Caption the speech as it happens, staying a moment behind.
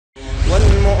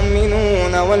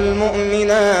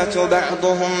والمؤمنات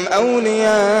بعضهم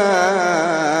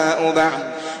أولياء بعض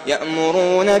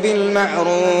يأمرون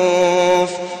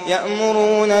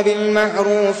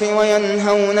بالمعروف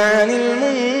وينهون عن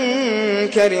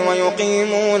المنكر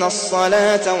ويقيمون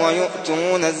الصلاة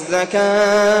ويؤتون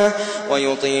الزكاة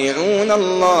ويطيعون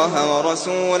الله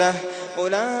ورسوله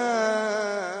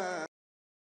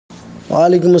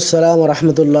ওয়ালাইকুম আসসালাম ওয়া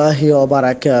রাহমাতুল্লাহি ওয়া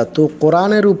বারাকাতুহু।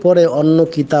 কোরআনের উপরে অন্য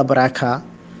কিতাব রাখা,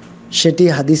 সেটি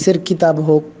হাদিসের কিতাব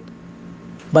হোক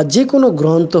বা যে কোনো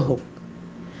গ্রন্থ হোক,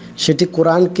 সেটি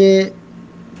কোরআনকে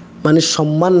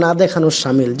সম্মান না দেখানোর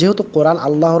শামিল। যেহেতু কোরআন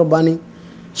আল্লাহর বাণী,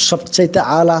 সবচাইতে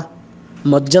আলা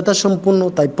মর্যাদা সম্পূর্ণ,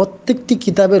 তাই প্রত্যেকটি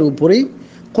কিতাবের উপরেই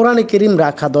কোরআনে কারীম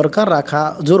রাখা দরকার, রাখা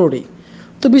জরুরি।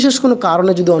 তো বিশেষ কোনো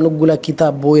কারণে যদি অনেকগুলা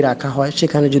কিতাব বই রাখা হয়,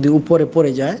 সেখানে যদি উপরে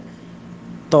পড়ে যায়,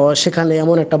 তো সেখানে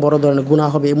এমন একটা বড় ধরনের গুনাহ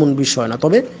হবে এমন বিষয় না।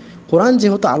 তবে কোরআন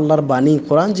যেহেতু আল্লাহর বাণী,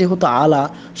 কোরআন যেহেতু আলা,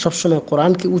 সবসময়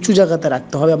কোরআনকে উঁচু জায়গাতে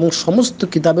রাখতে হবে এবং সমস্ত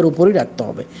কিতাবের উপরেই রাখতে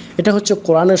হবে। এটা হচ্ছে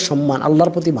কোরআনের সম্মান,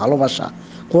 আল্লাহর প্রতি ভালোবাসা,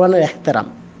 কোরআনের এহতেরাম।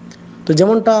 তো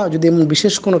যেমনটা যদি এমন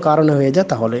বিশেষ কোনো কারণে হয়ে যায়,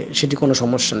 তাহলে সেটি কোনো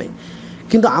সমস্যা নেই।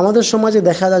 কিন্তু আমাদের সমাজে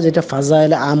দেখা যায় যেটা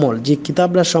ফাজাইলে আমল, যে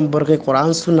কিতাবরা সম্পর্কে কোরআন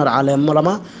সুন্নাহর আলেম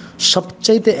ওলামা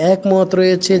সবচাইতে একমত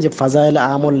রয়েছে যে ফাজাইলে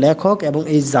আমল লেখক এবং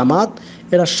এই জামাত,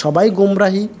 এরা সবাই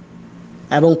গুমরাহি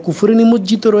এবং কুফরে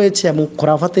নিমজ্জিত রয়েছে এবং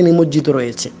খোরাফাতে নিমজ্জিত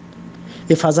রয়েছে।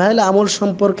 এই ফাজাইলে আমল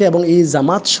সম্পর্কে এবং এই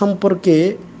জামাত সম্পর্কে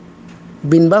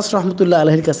বিন বাজ রহমতুল্লাহ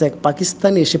আলাইহির কাছে এক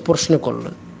পাকিস্তানি এসে প্রশ্ন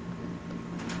করলেন।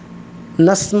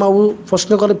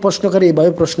 প্রশ্নকারী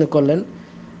এভাবে প্রশ্ন করলেন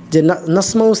যে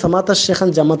নাসমাউ সামাতা শেখান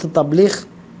জামাতে তাবলিগ,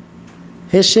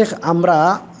 হে শেখ, আমরা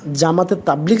জামাতে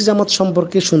তাবলিগ জামাত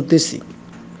সম্পর্কে শুনতেছি।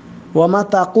 ওয়ামা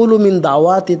তাকুলু মিন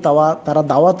দাওয়াতি, তারা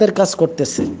দাওয়াতের কাজ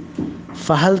করতেছে।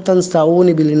 ফাহাল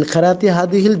তানসাউনি বিল ইনখিরাতি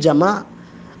হাদিহিল জামা,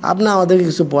 আপনি আমাদেরকে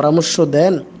কিছু পরামর্শ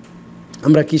দেন,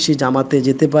 আমরা কি সেই জামাতে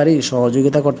যেতে পারি,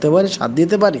 সহযোগিতা করতে পারি, সাথ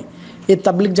দিতে পারি? এই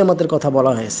তাবলিগ জামাতের কথা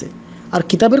বলা হয়েছে, আর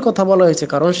কিতাবের কথা বলা হয়েছে,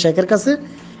 কারণ শেখের কাছে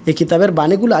এই কিতাবের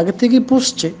বাণীগুলো আগে থেকেই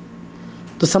পৌঁছছে।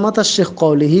 তো সামাতা শেখ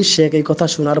কওলিহি, শেখ এই কথা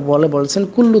শোনার বলছেন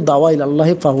কুল্লু দাওয়া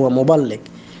ইলাল্লাহি ফাহুয়া মুবাল্লিগ,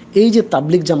 এই যে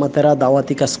তাবলিগ জামাতেরা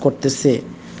দাওয়াতি কাজ করতেছে,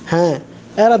 হ্যাঁ,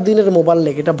 এরা দিনের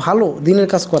মুবাল্লিগ, এটা ভালো দিনের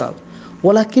কাজ করা।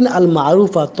 ওয়ালাকিন আল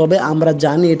মারুফা, তবে আমরা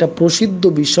জানি এটা প্রসিদ্ধ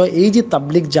বিষয়, এই যে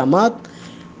তাবলিগ জামাত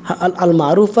আল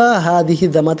মারুফা হাদিহি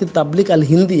জামাতি তাবলিগ আল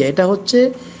হিন্দিয়া, এটা হচ্ছে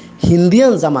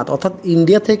হিন্দিয়ান জামাত, অর্থাৎ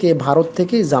ইন্ডিয়া থেকে, ভারত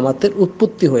থেকে জামাতের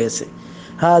উৎপত্তি হয়েছে।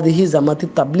 হাদিহি জামাতি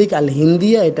তাবলিগ আল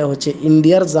হিন্দিয়া, এটা হচ্ছে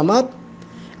ইন্ডিয়ার জামাত।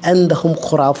 এন্দাহুম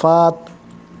খোরাফাত,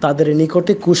 তাদের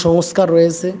নিকটে কুসংস্কার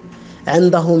রয়েছে।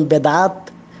 এন্দাহুম বেদাত,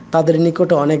 তাদের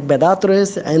নিকটে অনেক বেদাত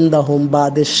রয়েছে। এন্দাহুম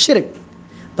বাদে শিরক,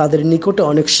 তাদের নিকটে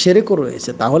অনেক শিরকও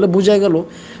রয়েছে। তাহলে বোঝা গেল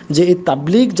যে এই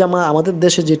তাবলিগ জামাত আমাদের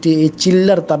দেশে যেটি এই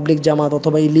চিল্লার তাবলিগ জামাত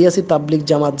অথবা ইলিয়াসি তাবলিগ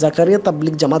জামাত, জাকারিয়া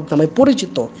তাবলিগ জামাত নামে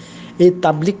পরিচিত, এই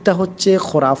তাবলিগটা হচ্ছে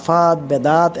খোরাফাত,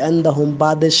 বেদাত, এন্দাহুম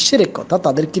বাদে শিরক, অর্থাৎ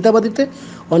তাদের কিতাবাদিতে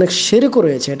অনেক শিরকও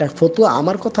রয়েছে। এটা ফতুয়া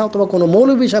আমার কথা অথবা কোনো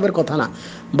মৌলভী সাহেবের কথা না,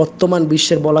 বর্তমান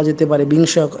বিশ্বের বলা যেতে পারে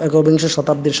একবিংশ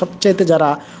শতাব্দীর সবচাইতে যারা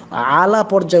আলা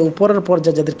পর্যায়ে, উপরের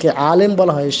পর্যায়ে যাদেরকে আলেম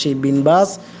বলা হয়, সেই বিন বাজ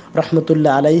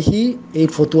রহমতুল্লাহ আলাইহি এই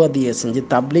ফতুয়া দিয়েছেন যে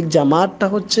তাবলিগ জামাতটা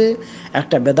হচ্ছে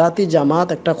একটা বেদাতি জামাত,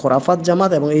 একটা খোরাফাত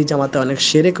জামাত, এবং এই জামাতে অনেক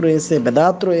শিরক রয়েছে,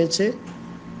 বেদাত রয়েছে।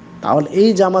 তাহলে এই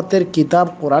জামাতের কিতাব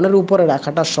কোরআনের উপরে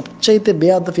রাখাটা সবচাইতে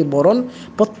বেয়াদফি। বরং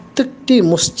প্রত্যেকটি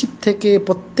মসজিদ থেকে,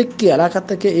 প্রত্যেকটি এলাকা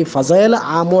থেকে এই ফাজাইল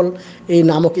আমল এই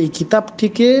নামক এই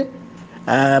কিতাবটিকে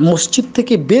মসজিদ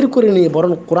থেকে বের করে নিয়ে,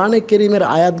 বরং কোরআনে কারীমের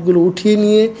আয়াতগুলো উঠিয়ে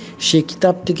নিয়ে সেই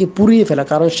কিতাবটিকে পুড়িয়ে ফেলা,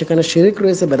 কারণ সেখানে শিরক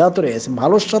রয়েছে, বেদাত রয়েছে,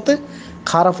 ভালোর সাথে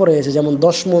খারাপও রয়েছে। যেমন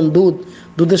 10 মণ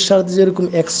দুধের সাথে যেরকম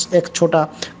এক ছোটা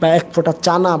বা এক ফোঁটা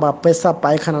চানা বা পেশাব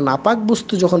পায়খানা নাপাক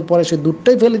বস্তু যখন পরে সেই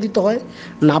দুধটাই ফেলে দিতে হয়,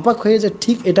 নাপাক হয়ে যায়,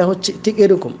 ঠিক এটা হচ্ছে ঠিক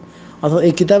এরকম। অথবা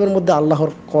এই কিতাবের মধ্যে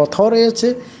আল্লাহর কথাও রয়েছে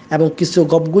এবং কিছু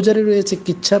গপগুজারি রয়েছে,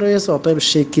 কিচ্ছা রয়েছে। অতএব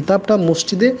সেই কিতাবটা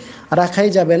মসজিদে রাখাই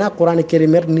যাবে না, কোরআনে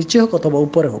কারীমের নিচে হোক অথবা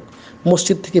উপরে হোক,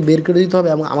 মসজিদ থেকে বের করে দিতে হবে।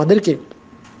 এবং আমাদেরকে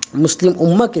মুসলিম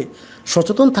উম্মাকে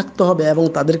সচেতন থাকতে হবে এবং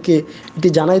তাদেরকে এটি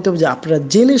জানাইতে হবে যে আপনারা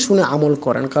জেনে শুনে আমল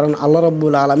করেন, কারণ আল্লাহ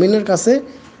রাব্বুল আলামিনের কাছে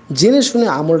জেনে শুনে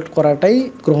আমল করাটাই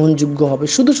গ্রহণযোগ্য হবে।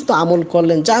 শুধু আমল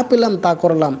করলেন, যা পেলাম তা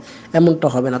করলাম, এমনটা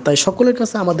হবে না। তাই সকলের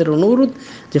কাছে আমাদের অনুরোধ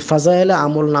যে ফাজাইলে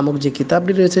আমল নামক যে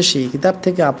কিতাবটি রয়েছে, সেই কিতাব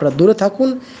থেকে আপনারা দূরে থাকুন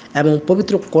এবং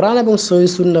পবিত্র কোরআন এবং সহিহ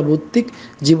সুন্নাহ ভিত্তিক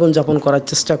জীবনযাপন করার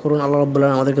চেষ্টা করুন। আল্লাহ রাব্বুল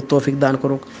আলামিন আমাদেরকে তৌফিক দান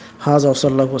করুক। হাযা ওয়া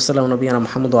সাল্লাল্লাহু ওয়া সাল্লাম নবিয়ানা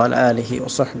মুহাম্মদ ওয়া আলা আলিহি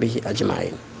ওয়া সাহবিহি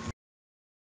আজমাইন।